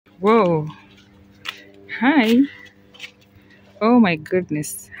Whoa. Hi. Oh my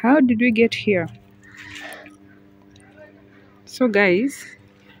goodness. How did we get here? So guys,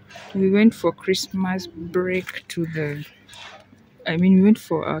 we went for Christmas break to we went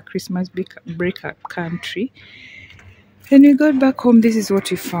for our Christmas break up country. When we got back home, this is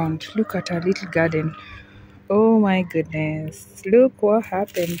what we found. Look at our little garden. Oh my goodness. Look what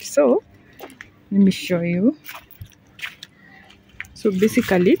happened. So, let me show you. So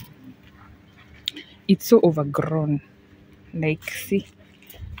basically, it's so overgrown. Like, see,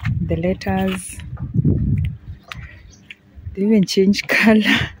 the letters, they even changed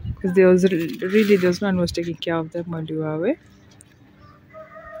color because there was no one was taking care of them while we were away.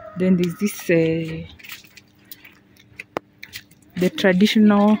 Then there's this the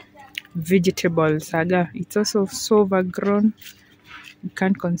traditional vegetable saga. It's also so overgrown, you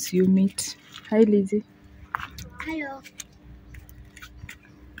can't consume it. Hi Lizzie. Hello.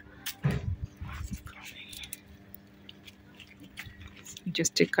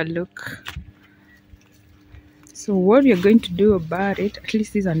 Just take a look. So what we are going to do about it, at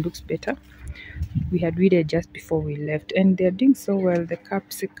least this one looks better. We had weeded just before we left and they're doing so well. The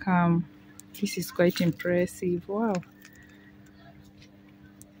capsicum, this is quite impressive. Wow,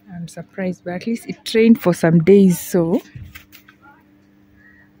 I'm surprised, but at least it trained for some days, so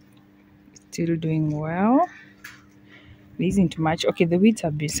it's still doing well. There isn't much. Okay, the weeds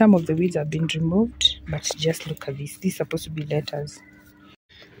have been, some of the weeds have been removed, but just look at this. These are supposed to be lettuce.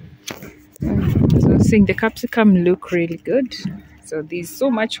 So seeing the capsicum look really good. So there's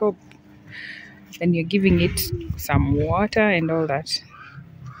so much hope. And you're giving it some water and all that.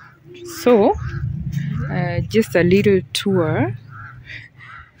 So just a little tour.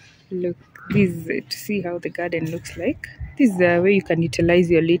 Look, this is to see how the garden looks like. This is the way you can utilize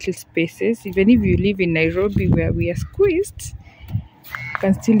your little spaces. Even if you live in Nairobi where we are squeezed, you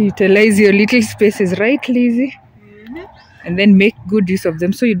can still utilize your little spaces, right Lizzie? And then make good use of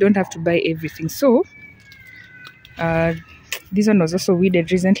them so you don't have to buy everything. So this one was also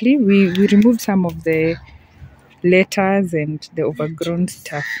weeded recently. We removed some of the lettuce and the overgrown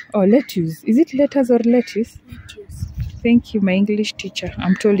stuff. Oh, lettuce. Is it lettuce or lettuce? Lettuce. Thank you, my English teacher.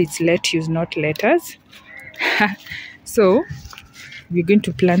 I'm told it's lettuce, not lettuce. So we're going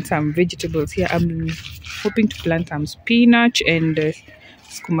to plant some vegetables here. I'm hoping to plant some spinach and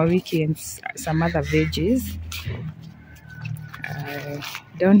sukuma wiki and some other veggies.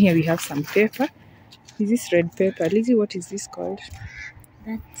 Down here we have some pepper. Is this red pepper? Lizzie, what is this called?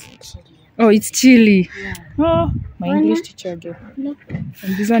 That's chili. Oh, it's chili. Yeah. Oh, my English teacher again. Nope.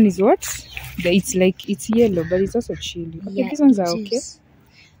 And this one is what? It's yellow, but it's also chili. Okay, Yeah, these ones are okay.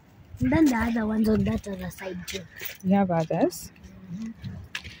 And then the other ones on that other side too. We have others.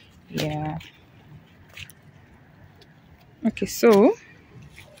 Yeah. Okay, so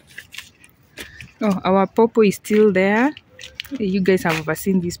our pawpaw is still there. You guys have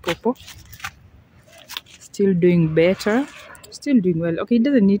overseen this pawpaw. Still doing better. Still doing well. Okay, it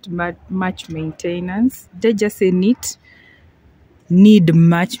doesn't need much maintenance. They just say need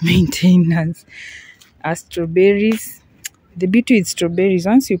much maintenance. Strawberries. The beauty with strawberries,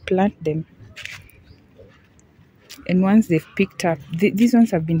 once you plant them and once they've picked up, these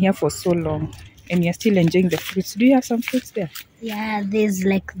ones have been here for so long and you're still enjoying the fruits. Do you have some fruits there? Yeah, there's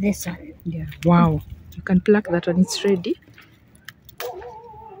like this one. Yeah. Wow. You can pluck that one. It's ready.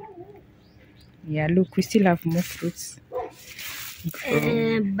 Yeah, look, we still have more fruits.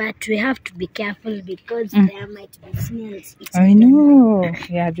 But we have to be careful because there might be snails. I know.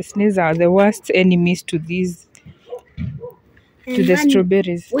 Yeah, the snails are the worst enemies to these, to the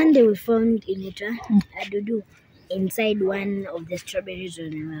strawberries. One day we found in it a dudu inside one of the strawberries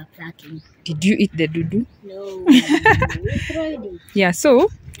when we were plucking. Did you eat the dudu? No, we tried it. Yeah,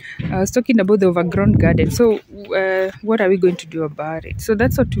 so I was talking about the overgrown garden. So what are we going to do about it? So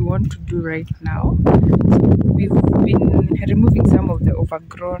that's what we want to do right now. We've been removing some of the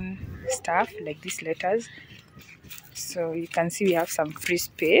overgrown stuff like these lettuce. So you can see we have some free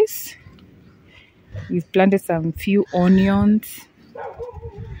space. We've planted some few onions.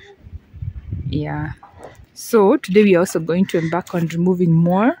 Yeah. So today we are also going to embark on removing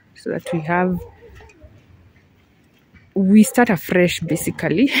more so that we start afresh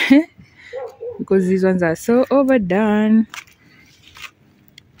basically because these ones are so overdone.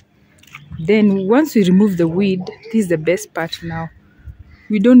 Then once we remove the weed, this is the best part now.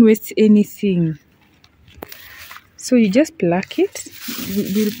 We don't waste anything. So you just pluck it.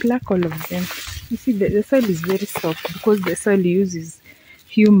 We'll pluck all of them. You see the soil is very soft because the soil uses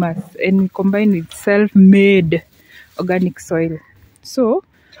humus and combined with self-made organic soil. So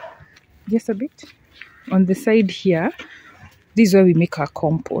just a bit on the side here This is where we make our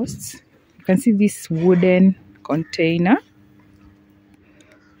compost. You can see this wooden container.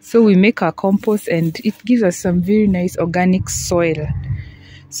 So we make our compost and it gives us some very nice organic soil.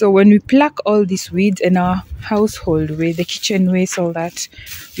 So when we pluck all these weeds in our household waste, the kitchen waste, all that,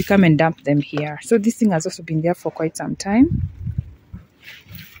 we come and dump them here. So this thing has also been there for quite some time.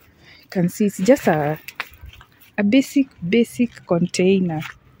 You can see it's just a basic container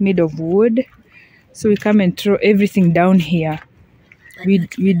made of wood. So we come and throw everything down here. We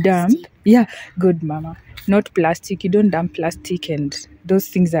dump. Yeah, good mama. Not plastic. You don't dump plastic and those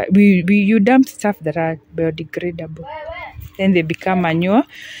things that you dump stuff that are biodegradable. Then they become manure,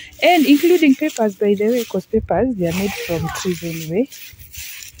 and including papers, by the way, because papers, they are made from trees anyway.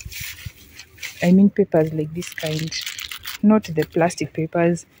 I mean papers like this kind, not the plastic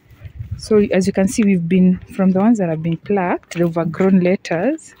papers. So as you can see, we've been from the ones that have been plucked, the overgrown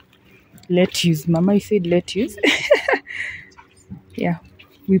lettuce, mama, you said lettuce. Yeah,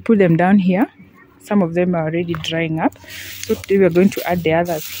 we put them down here. Some of them are already drying up, so today we are going to add the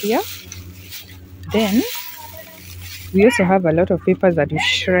others here. Then we also have a lot of papers that we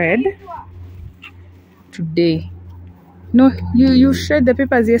shred today. No, you shred the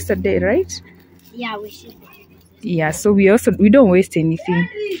papers yesterday, right? Yeah, we shred the papers. Yeah, so we don't waste anything.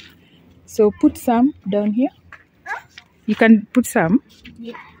 So put some down here. You can put some.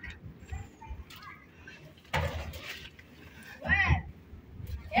 Yeah.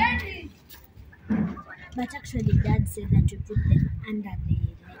 But actually, Dad said that we put them under the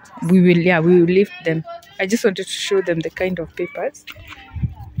lettuce. We will lift them. I just wanted to show them the kind of papers.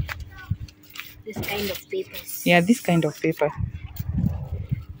 This kind of papers. Yeah, this kind of paper.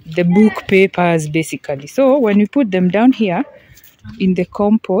 The book papers, basically. So when we put them down here in the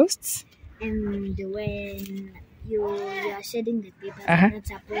composts. And when you are shedding the papers, you're not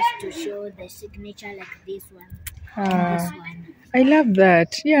supposed to show the signature like this one. And this one. I love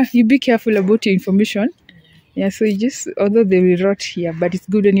that. Yeah, you be careful about your information. Yeah, so you just, although they will rot here, but it's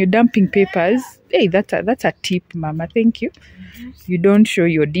good when you're dumping papers. Hey, that's a tip, mama. Thank you. You don't show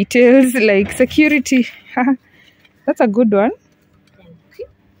your details like security. That's a good one. Thank you.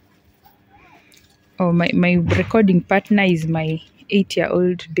 Oh, my recording partner is my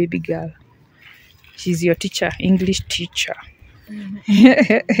 8-year-old baby girl. She's your teacher, English teacher.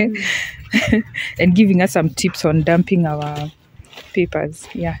 And giving us some tips on dumping our papers.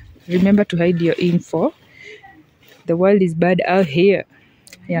 Yeah, remember to hide your info. The world is bad out here.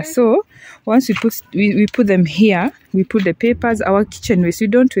 Yeah, so once we put them here, we put the papers, our kitchen waste. We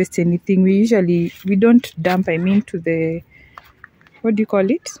don't waste anything. We don't dump, I mean, to the, what do you call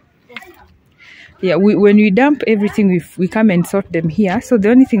it? Yeah, when we dump everything, we come and sort them here. So the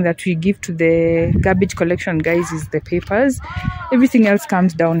only thing that we give to the garbage collection guys is the papers. Everything else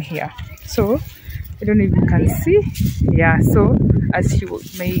comes down here. So I don't know if you can see. Yeah, so as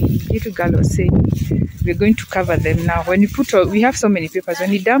my little girl was saying, we're going to cover them now. When we have so many papers,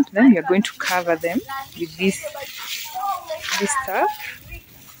 when you dump them, you're going to cover them with this stuff,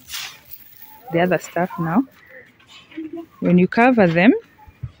 the other stuff now. When you cover them,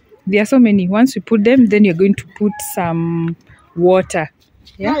 there are so many. Once you put them, then you're going to put some water.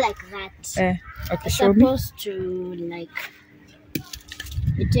 Yeah? Not like that. Okay, You're show me. supposed to, like,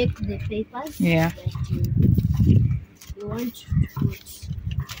 you take the papers. Yeah. That you want to put.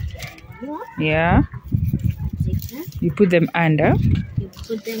 Yeah. Take them. You put them under. You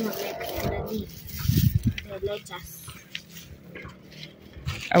put them like under the lettuce.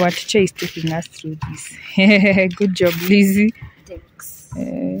 Our teacher is taking us through this. Good job, Lizzie. Thanks.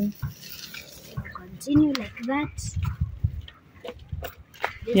 Continue like that.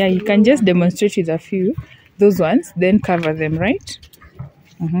 Yeah, you can just demonstrate with a few. Those ones, then cover them, right?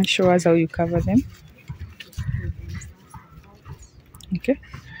 Show us how you cover them. Okay.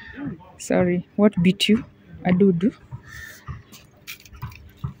 Sorry, what beat you? I do. Then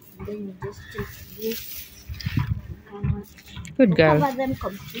you just take this. Good girl. Cover them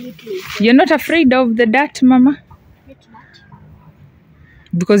completely. You're not afraid of the dirt, mama? It's not.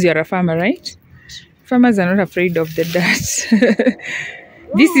 Because you're a farmer, right? Farmers are not afraid of the dirt.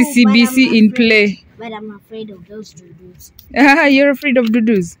 This is CBC in play. But I'm afraid of those dudus. You're afraid of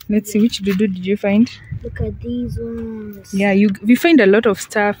dudus. Let's see, which dudu did you find? Look at these ones. Yeah, we find a lot of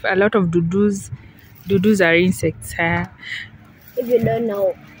stuff, a lot of dudus. Dudus are insects. If you don't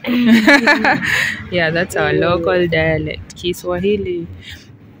know. Yeah, that's our local dialect, Kiswahili.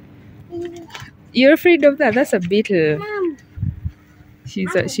 You're afraid of that? That's a beetle. Mom,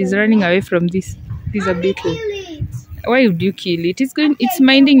 She's running away from this. This is a beetle. Why would you kill it? It's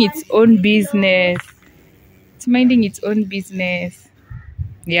minding its own business. It's minding its own business.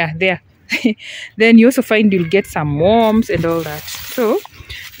 Yeah, there. then you also find you'll get some worms and all that. So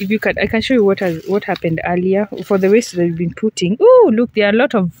if you can, I can show you what happened earlier for the waste that we've been putting. Oh, look, there are a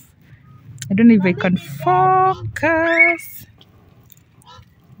lot of, I don't know if I can focus.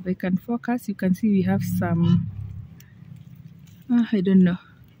 If I can focus, you can see we have some, I don't know,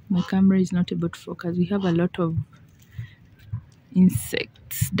 my camera is not able to focus. We have a lot of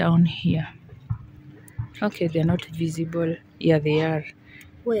insects down here. Okay, they're not visible. Yeah, they are.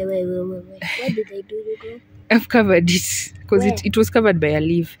 Wait. What did I do to go? I've covered it because it was covered by a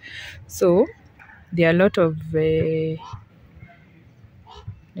leaf. So there are a lot of let's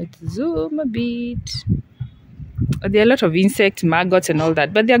zoom a bit. There are a lot of insects, maggots and all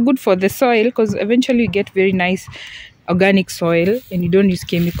that, but they are good for the soil because eventually you get very nice organic soil and you don't use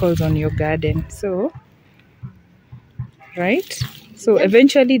chemicals on your garden. So right, so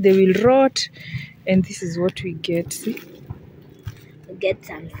eventually they will rot, and this is what we get. See, we get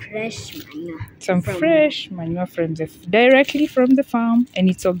some fresh manure. Fresh manure from directly from the farm, and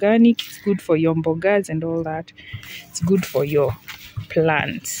it's organic. It's good for your mbogas and all that. It's good for your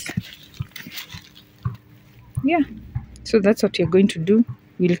plants. Yeah, so that's what you're going to do.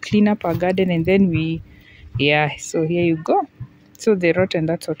 We'll clean up our garden and then so here you go. So they rot, and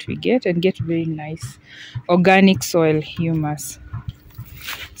that's what we get, and get very nice organic soil humus.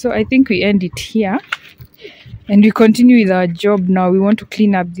 So I think we end it here and we continue with our job now. We want to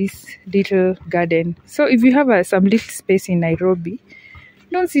clean up this little garden. So if you have some little space in Nairobi,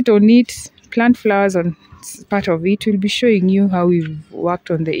 don't sit on it, plant flowers on part of it. We'll be showing you how we've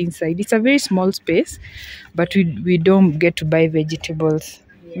worked on the inside. It's a very small space, but we don't get to buy vegetables.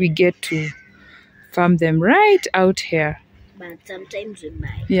 We get to farm them right out here. But sometimes we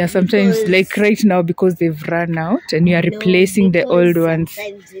buy. Yeah, sometimes like right now because they've run out and we are replacing the old ones.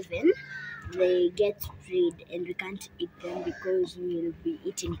 Sometimes even they get sprayed and we can't eat them because we'll be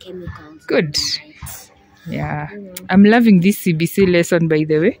eating chemicals. Good. Yeah. I'm loving this CBC lesson, by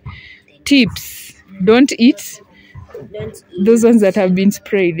the way. Tips. Don't eat those ones that have been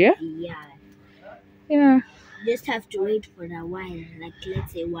sprayed, yeah? Yeah. Just have to wait for a while, like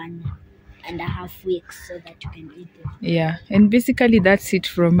let's say 1.5 weeks, so that you can eat them. Yeah, and basically that's it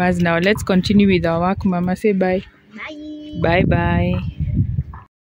from us now. Let's continue with our work. Mama, say bye. Bye. Bye bye.